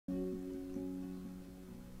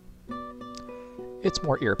it's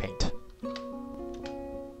more ear paint.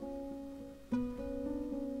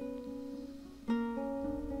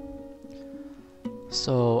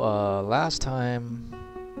 So, last time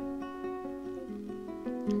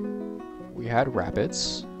we had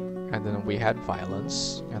rabbits, and then we had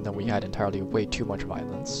violence, and then we had entirely way too much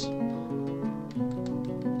violence.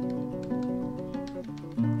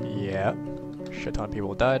 Yeah, shit ton of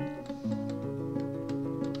people died.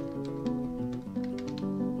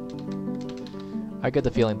 I get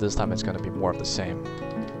the feeling this time it's gonna be more of the same.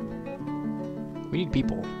 We need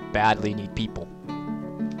people. Badly need people.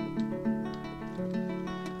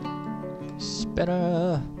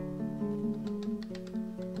 Spinner!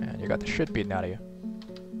 Man, you got the shit beaten out of you.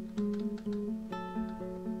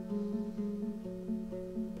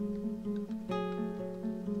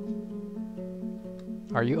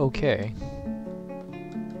 Are you okay?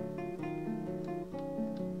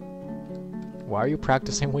 Why are you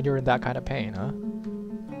practicing when you're in that kind of pain, huh?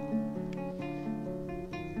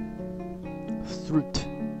 Fruit.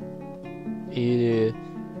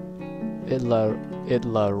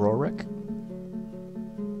 Idlaroric?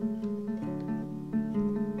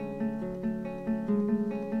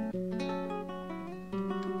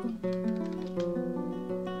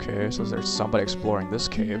 Okay, so there's somebody exploring this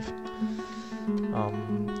cave.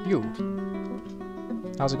 You.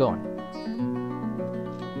 How's it going?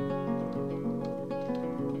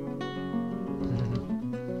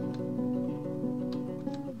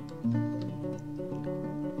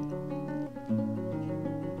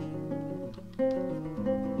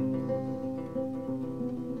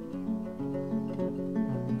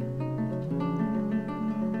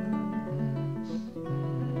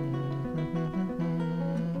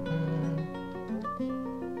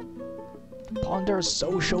 Ponder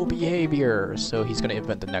social behavior. So he's gonna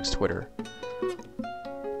invent the next Twitter.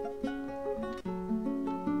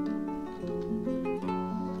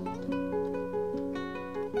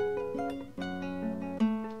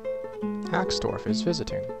 Dwarf is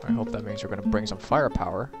visiting. I hope that means you're gonna bring some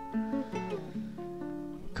firepower.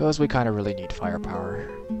 Cause we kinda really need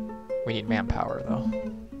firepower. We need manpower though.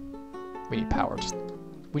 We need power.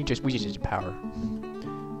 We just need power.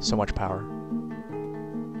 So much power.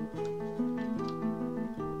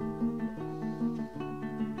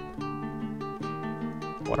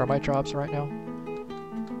 What are my jobs right now?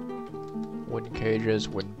 Wooden cages,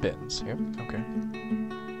 wooden bins. Yep, okay.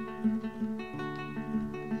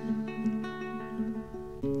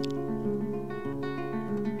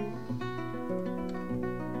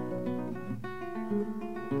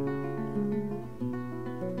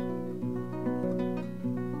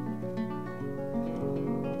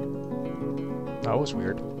 That was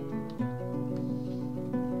weird.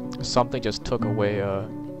 Something just took away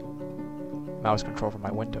mouse control from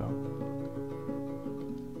my window.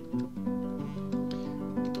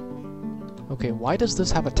 Okay, why does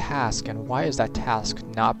this have a task, and why is that task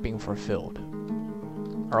not being fulfilled?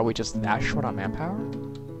 Are we just that short on manpower?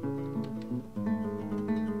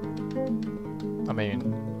 I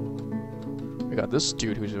mean, we got this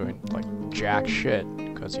dude who's doing, like, jack shit,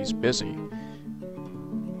 because he's busy.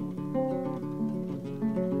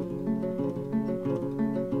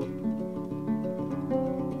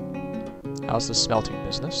 How's the smelting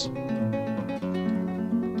business?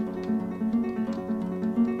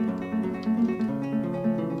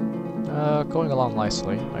 Going along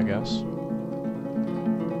nicely, I guess.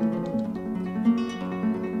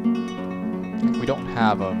 We don't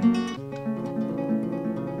have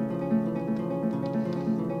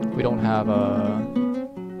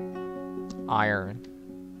iron.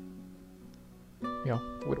 You know,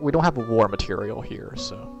 we don't have a war material here,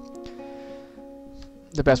 so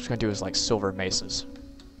the best we can do is like silver maces.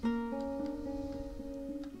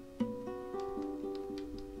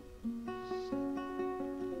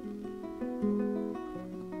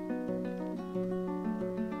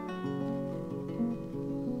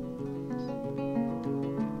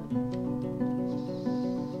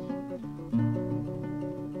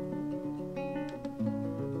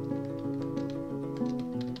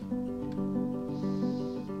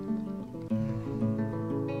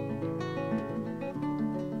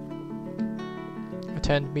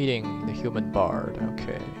 Attend meeting, the human bard.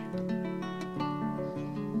 Okay.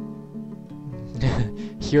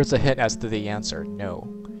 Here's a hint as to the answer. No.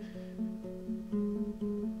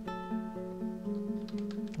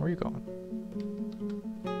 Where are you going?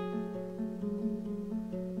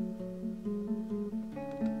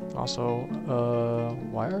 Also,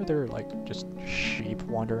 why are there, like, just sheep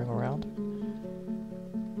wandering around?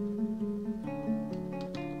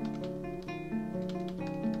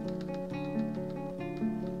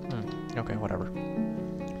 Okay, whatever.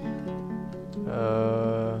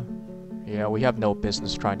 Yeah, we have no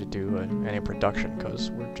business trying to do any production because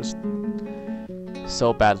we're just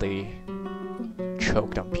so badly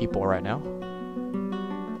choked on people right now.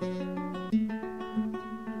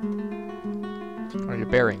 Are you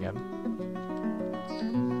burying him?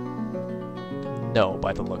 No,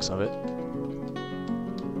 by the looks of it.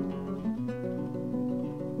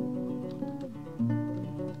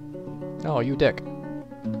 Oh, you dick.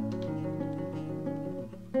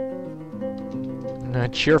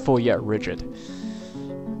 Cheerful yet rigid.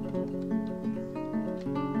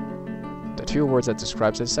 The two words that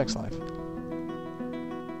describes his sex life.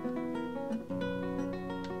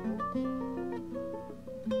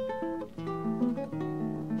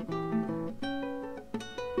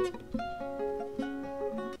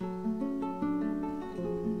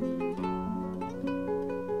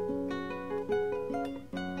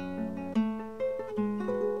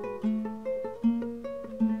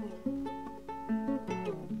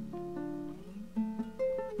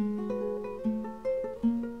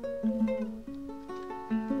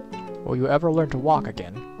 Will you ever learn to walk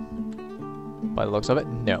again? By the looks of it,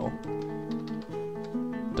 no.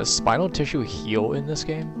 Does spinal tissue heal in this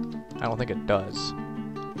game? I don't think it does.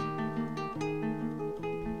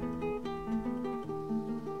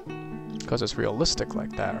 Because it's realistic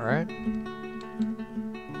like that, right?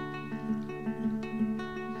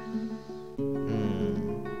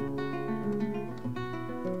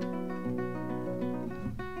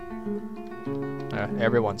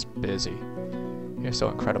 Everyone's busy. You're so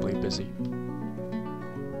incredibly busy.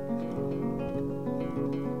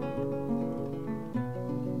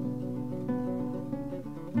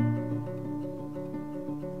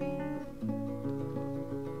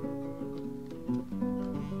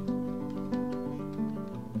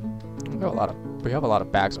 We have a lot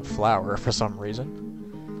of bags of flour for some reason.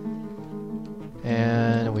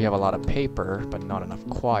 And we have a lot of paper, but not enough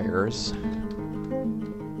quires.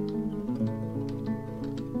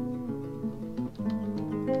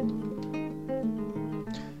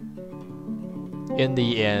 In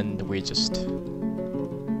the end, we just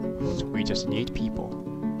need people.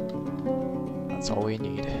 That's all we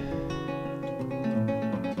need.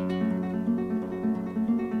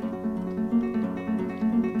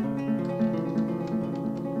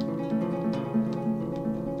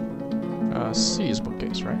 C's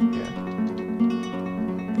bookcase, right? Yeah.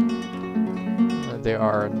 There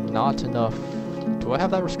are not enough. Do I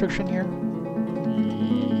have that restriction here?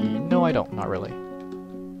 No, I don't. Not really.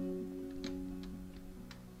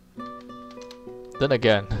 Then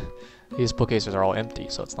again, these bookcases are all empty,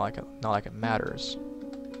 so it's not like it matters.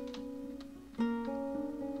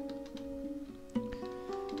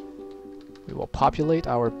 We will populate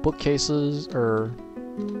our bookcases or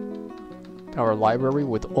our library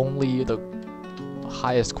with only the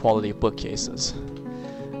highest quality bookcases.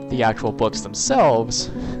 The actual books themselves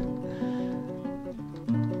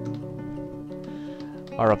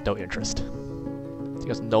are of no interest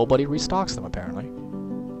because nobody restocks them apparently.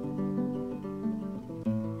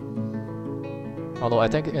 Although I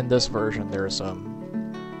think in this version there's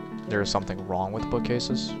something wrong with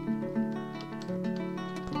bookcases.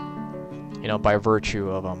 You know, by virtue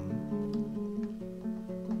of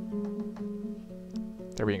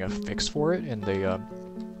there being a fix for it in the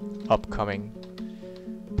upcoming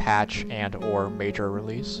patch and or major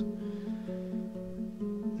release.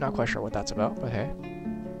 Not quite sure what that's about, but hey.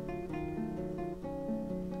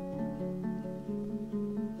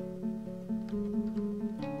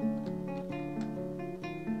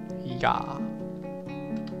 Yeah.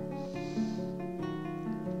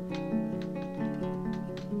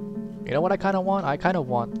 You know what I kind of want? I kind of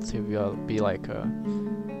want to be like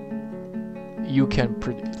you can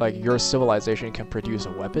like your civilization can produce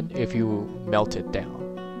a weapon if you melt it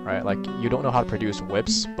down, right? Like you don't know how to produce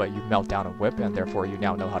whips, but you melt down a whip, and therefore you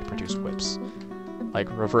now know how to produce whips. Like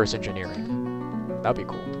reverse engineering. That'd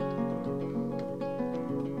be cool.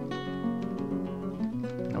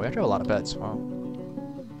 Oh, we actually have a lot of beds. Wow.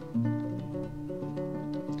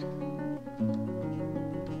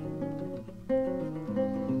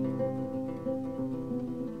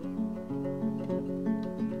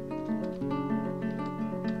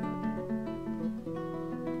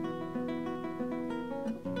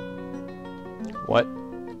 What?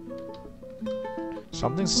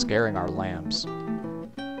 Something's scaring our lambs.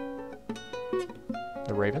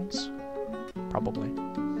 The ravens? Probably.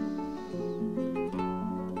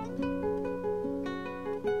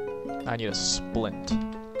 I need a splint.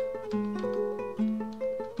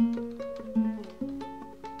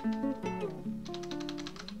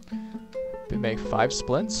 Make 5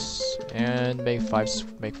 splints and make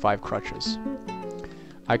five crutches.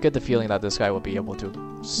 I get the feeling that this guy will be able to.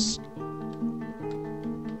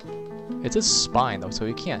 It's his spine though, so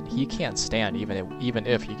he can't stand even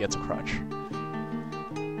if he gets a crutch.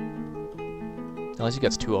 Unless he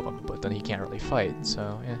gets 2 of them, but then he can't really fight.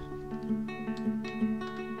 So yeah.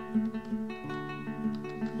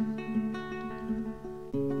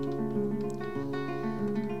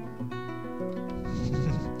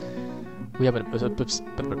 We have an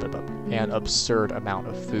absurd amount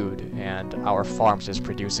of food, and our farm's just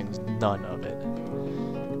producing none of it.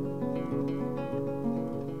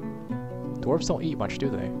 Dwarves don't eat much, do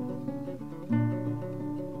they?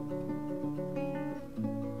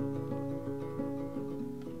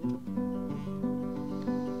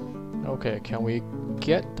 Okay, can we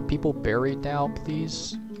get the people buried now,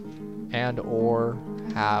 please? And or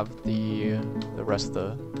have the rest of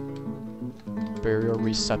the burial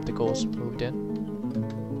receptacles moved in,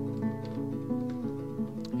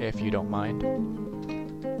 if you don't mind.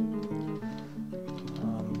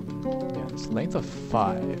 Yeah, it's length of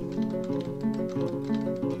 5.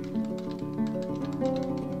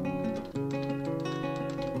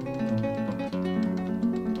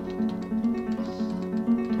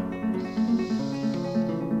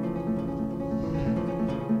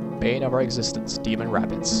 Bane of our existence, demon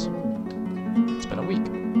rabbits. It's been a week.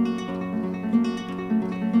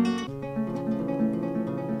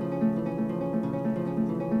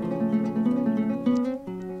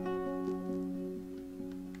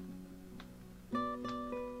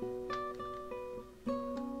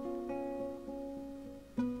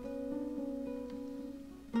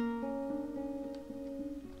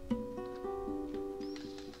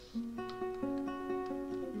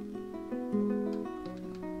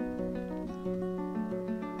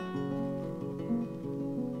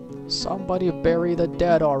 Somebody bury the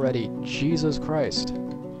dead already, Jesus Christ.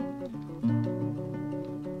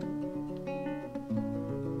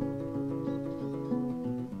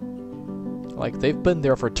 Like, they've been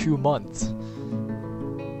there for 2 months.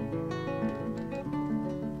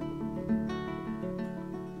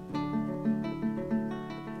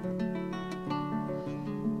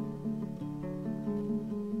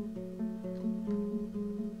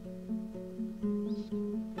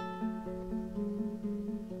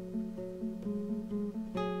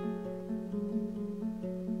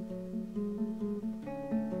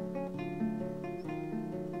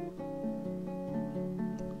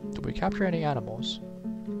 Did we capture any animals?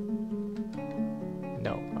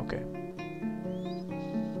 No, okay.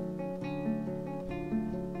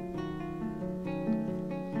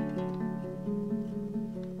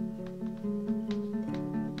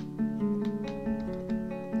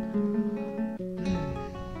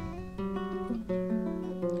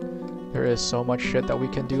 There is so much shit that we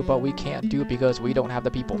can do, but we can't do because we don't have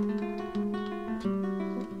the people.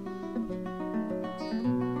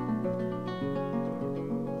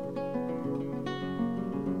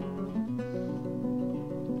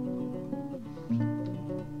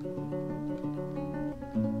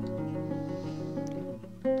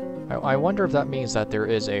 I wonder if that means that there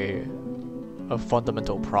is a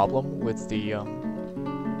fundamental problem with the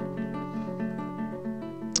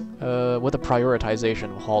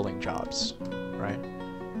prioritization of hauling jobs, right?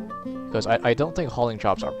 Because I don't think hauling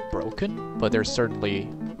jobs are broken, but there's certainly,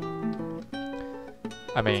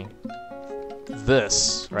 I mean,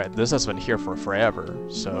 this, right? This has been here for forever,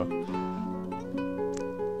 so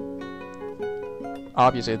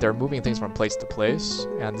obviously they're moving things from place to place,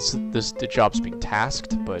 and the job's being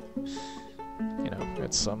tasked, but you know,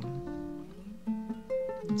 it's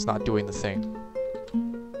not doing the thing.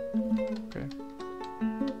 Okay.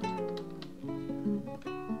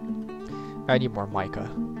 I need more mica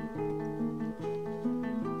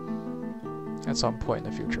at some point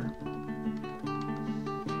in the future.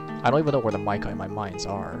 I don't even know where the mica in my mines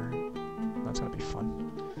are. That's gonna be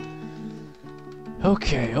fun.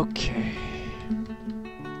 Okay, okay.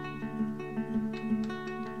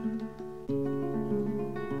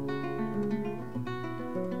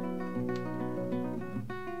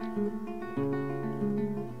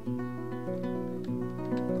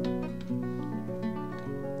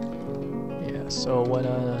 So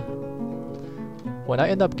when I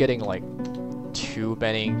end up getting like too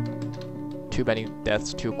many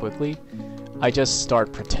deaths too quickly, I just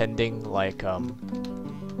start pretending like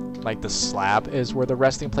the slab is where the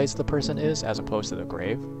resting place of the person is, as opposed to the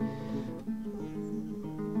grave.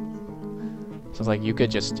 So it's like you could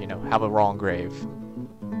just, you know, have a wrong grave,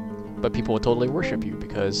 but people would totally worship you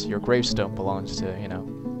because your gravestone belongs to, you know,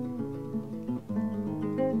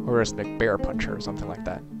 Horace McBear-Puncher or something like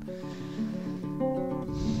that.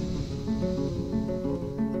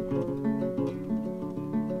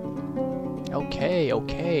 Okay,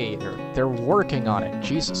 okay. They're working on it.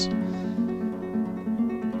 Jesus.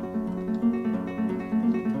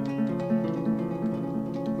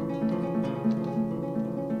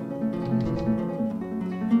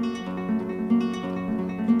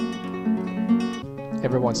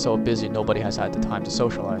 Everyone's so busy, nobody has had the time to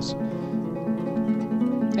socialize.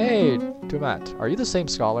 Hey, Dumat, are you the same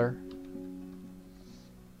scholar?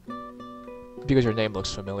 Because your name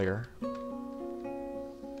looks familiar.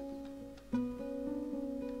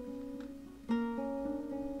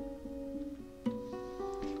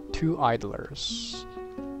 Two idlers.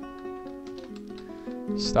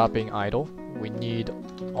 Stop being idle. We need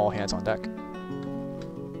all hands on deck.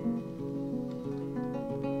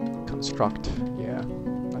 Construct. Yeah,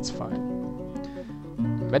 that's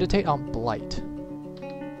fine. Meditate on blight.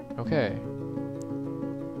 Okay.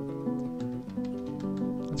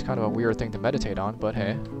 That's kind of a weird thing to meditate on, but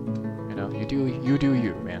hey, you know, you do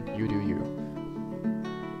you, man. You do you.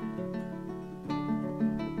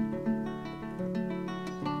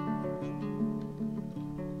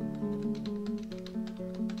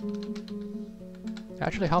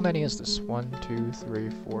 Actually, how many is this? 1, 2, 3,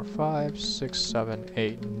 4, 5, 6, 7,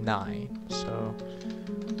 8, 9. So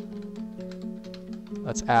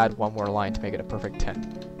let's add one more line to make it a perfect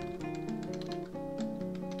 10.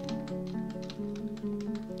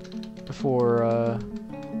 Before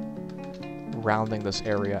rounding this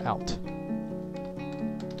area out.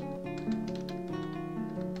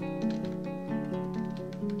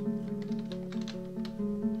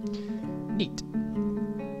 Neat.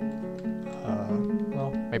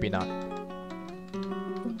 Well, maybe not.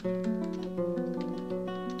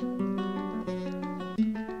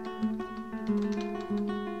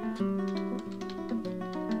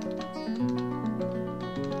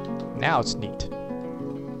 Now it's neat.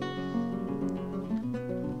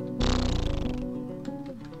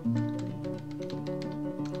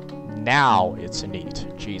 Now it's neat.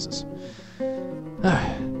 Jesus.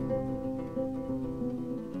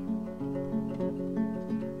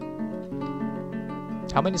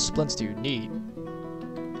 How many splints do you need?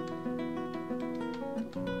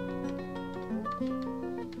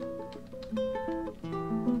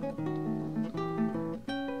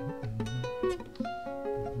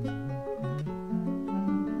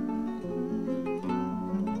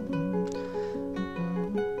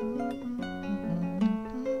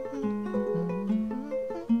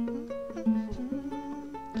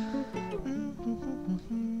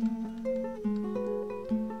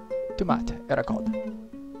 Tomat, Erakod.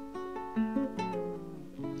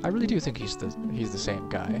 I really do think he's the same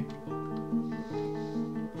guy.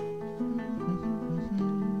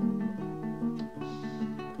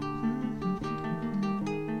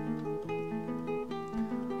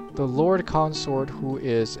 The Lord Consort, who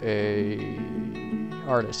is a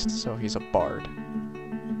artist, so he's a bard.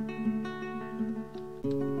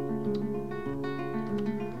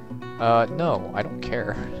 No, I don't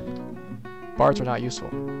care. Bards are not useful.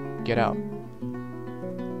 Get out.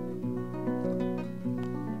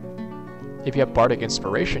 If you have bardic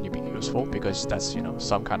inspiration, you'd be useful, because that's, you know,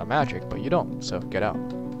 some kind of magic, but you don't, so get out.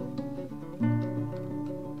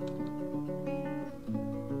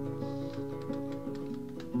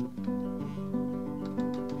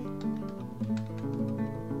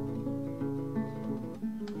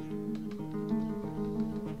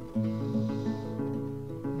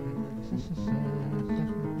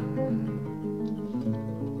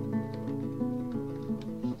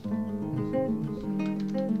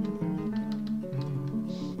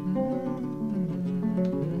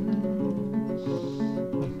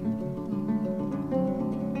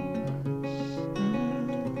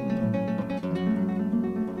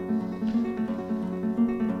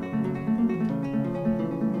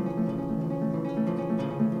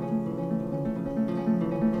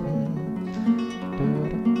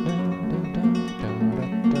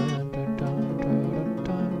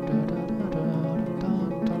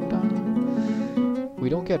 We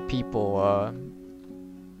don't get people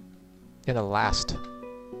in the last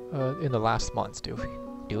month, do we?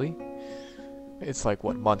 Do we? It's like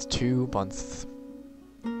what, month 2, month.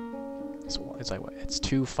 So it's like what? It's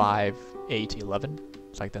 2, 5, 8, 11.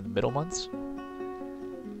 It's like the middle months.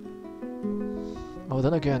 Oh,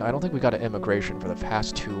 then again, I don't think we got an immigration for the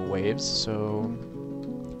past 2 waves, so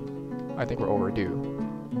I think we're overdue.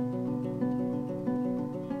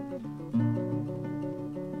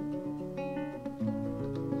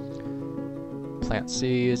 Plant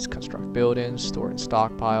seeds, construct buildings, store and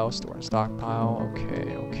stockpile, store and stockpile.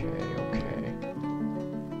 Okay, okay, okay.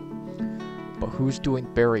 But who's doing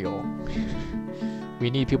burial? We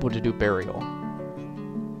need people to do burial.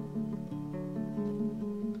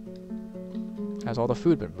 Has all the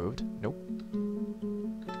food been moved? Nope.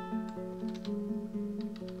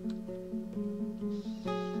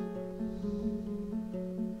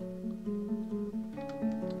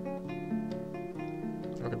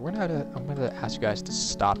 Okay, I'm gonna ask you guys to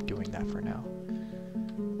stop doing that for now.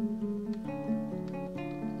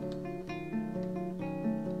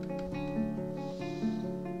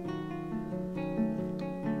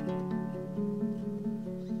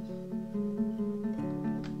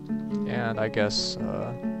 And I guess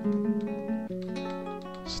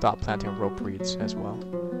stop planting rope reeds as well.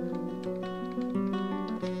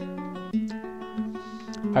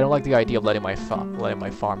 I don't like the idea of letting my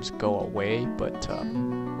farms go away, but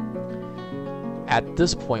at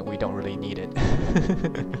this point we don't really need it.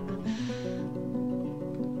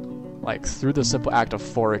 Like, through the simple act of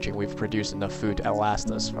foraging, we've produced enough food to last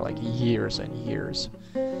us for like years and years.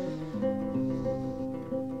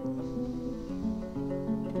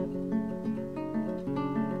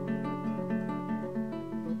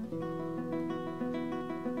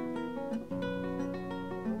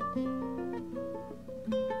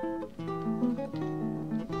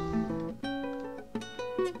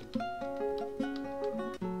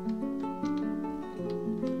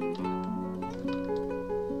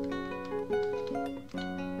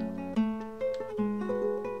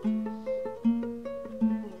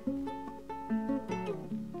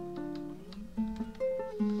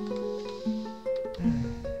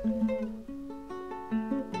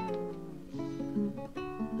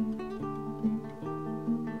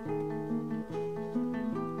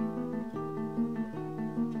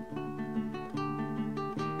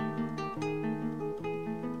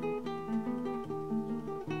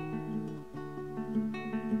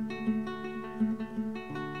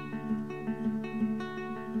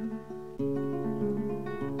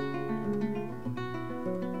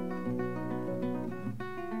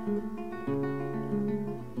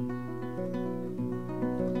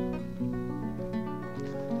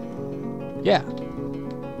 Yeah.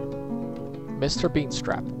 Mr.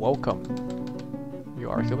 Beanstrap, welcome. You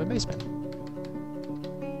are a human baseman.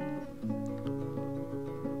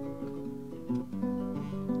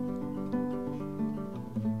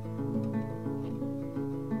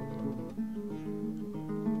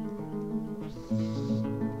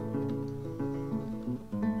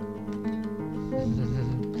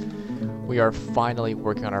 We are finally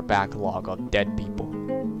working on our backlog of dead people.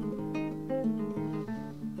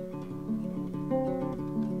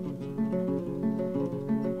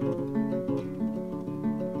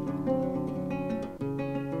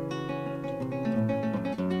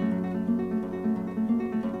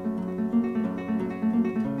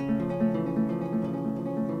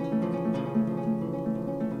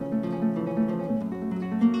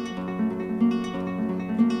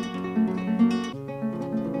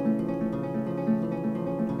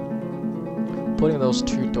 Putting those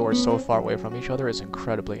two doors so far away from each other is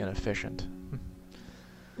incredibly inefficient.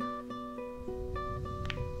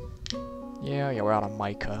 Yeah, we're out of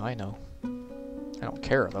mica, I know. I don't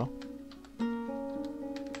care, though.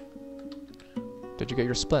 Did you get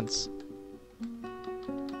your splints?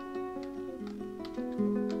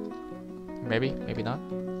 Maybe, maybe not.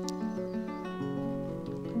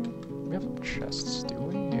 We have some chests, do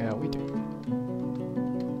we? Yeah, we do.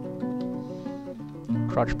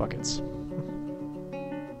 Crutch buckets.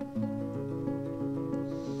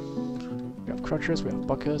 Crutches, we have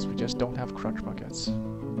buckets, we just don't have crutch buckets.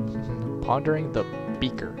 Pondering the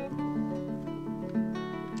beaker.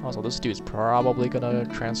 Also, this dude's probably gonna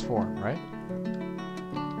transform, right?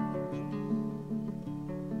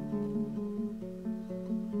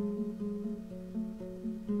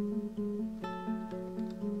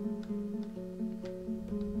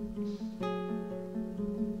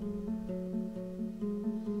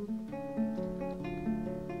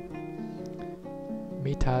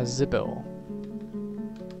 Metazibil.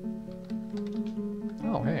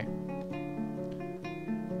 Oh, hey.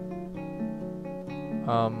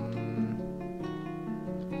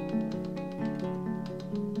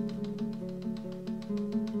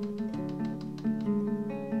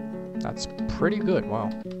 That's pretty good, wow.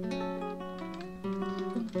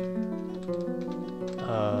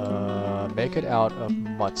 Make it out of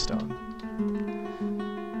mudstone.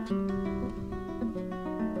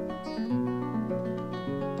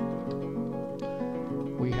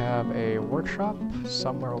 We have a workshop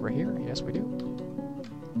somewhere over here. Yes, we do.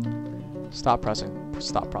 Stop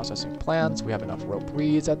processing plants. We have enough rope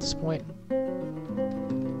reeds at this point.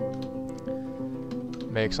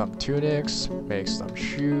 Make some tunics, make some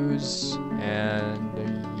shoes,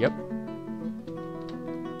 and yep.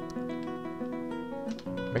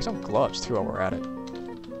 Make some gloves too while we're at it.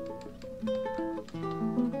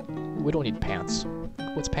 We don't need pants.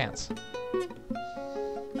 What's pants?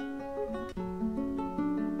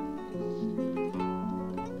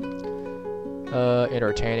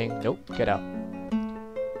 Entertaining. Nope, get out.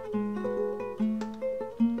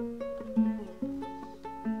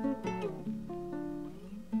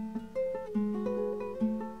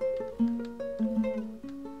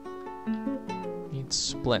 Need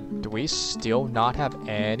splint. Do we still not have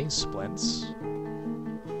any splints?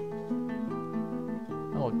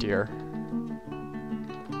 Oh dear.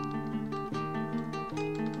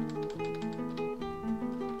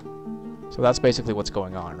 So that's basically what's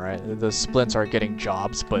going on, right? The splints are getting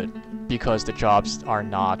jobs, but because the jobs are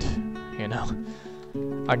not, you know,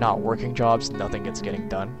 are not working jobs, nothing gets getting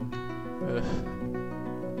done. Ugh.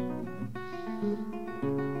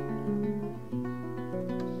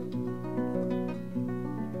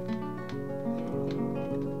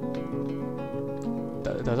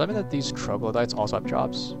 Does that mean that these troglodytes also have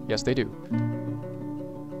jobs? Yes, they do.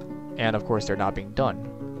 And of course, they're not being done.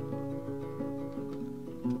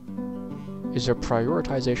 Is their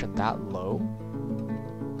prioritization that low?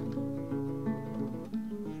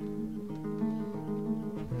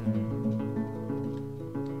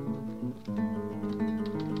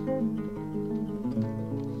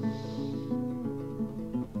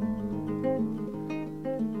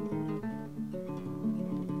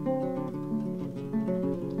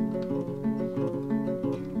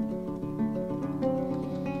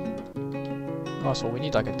 Also, we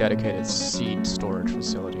need like a dedicated seed storage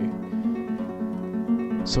facility,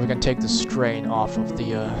 so we can take the strain off of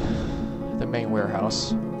the main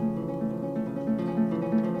warehouse.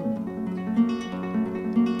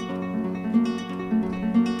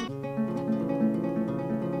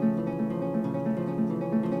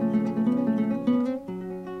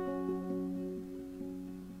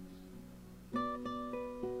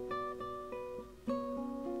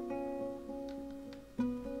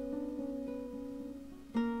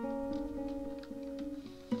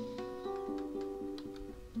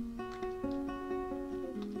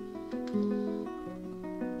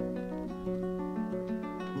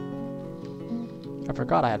 I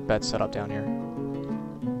forgot I had beds set up down here.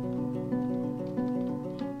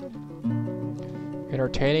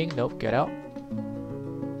 Entertaining? Nope, get out.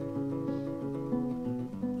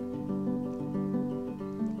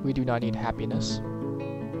 We do not need happiness.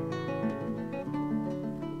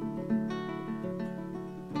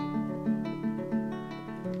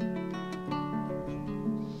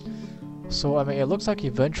 So, I mean, it looks like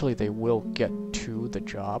eventually they will get to the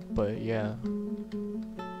job, but yeah.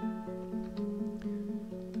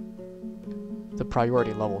 The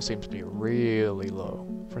priority level seems to be really low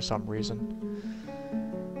for some reason.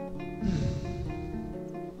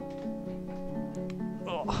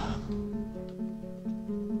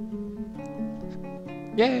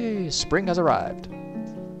 Yay! Spring has arrived.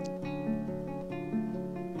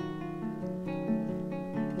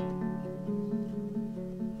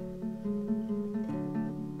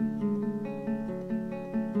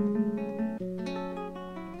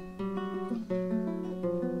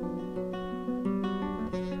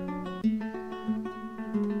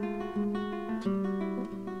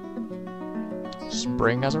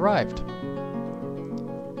 Spring has arrived.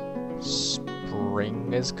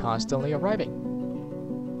 Spring is constantly arriving.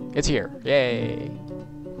 It's here. Yay!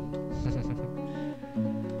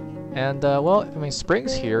 And, well, I mean,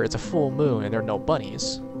 spring's here. It's a full moon and there are no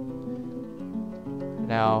bunnies.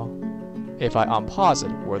 Now, if I unpause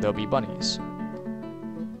it, will there be bunnies?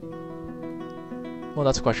 Well,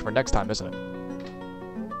 that's a question for next time, isn't it?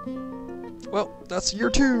 Well, that's year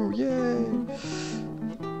 2. Yay!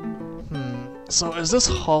 So is this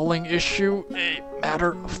hauling issue a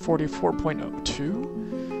matter of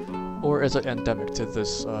 44.02? Or is it endemic to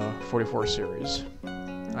this 44 series?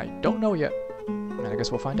 I don't know yet, and I guess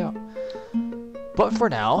we'll find out. But for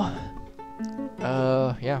now,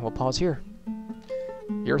 yeah, we'll pause here.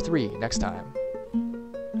 Year 3 next time.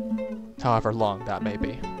 However long that may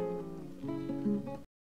be.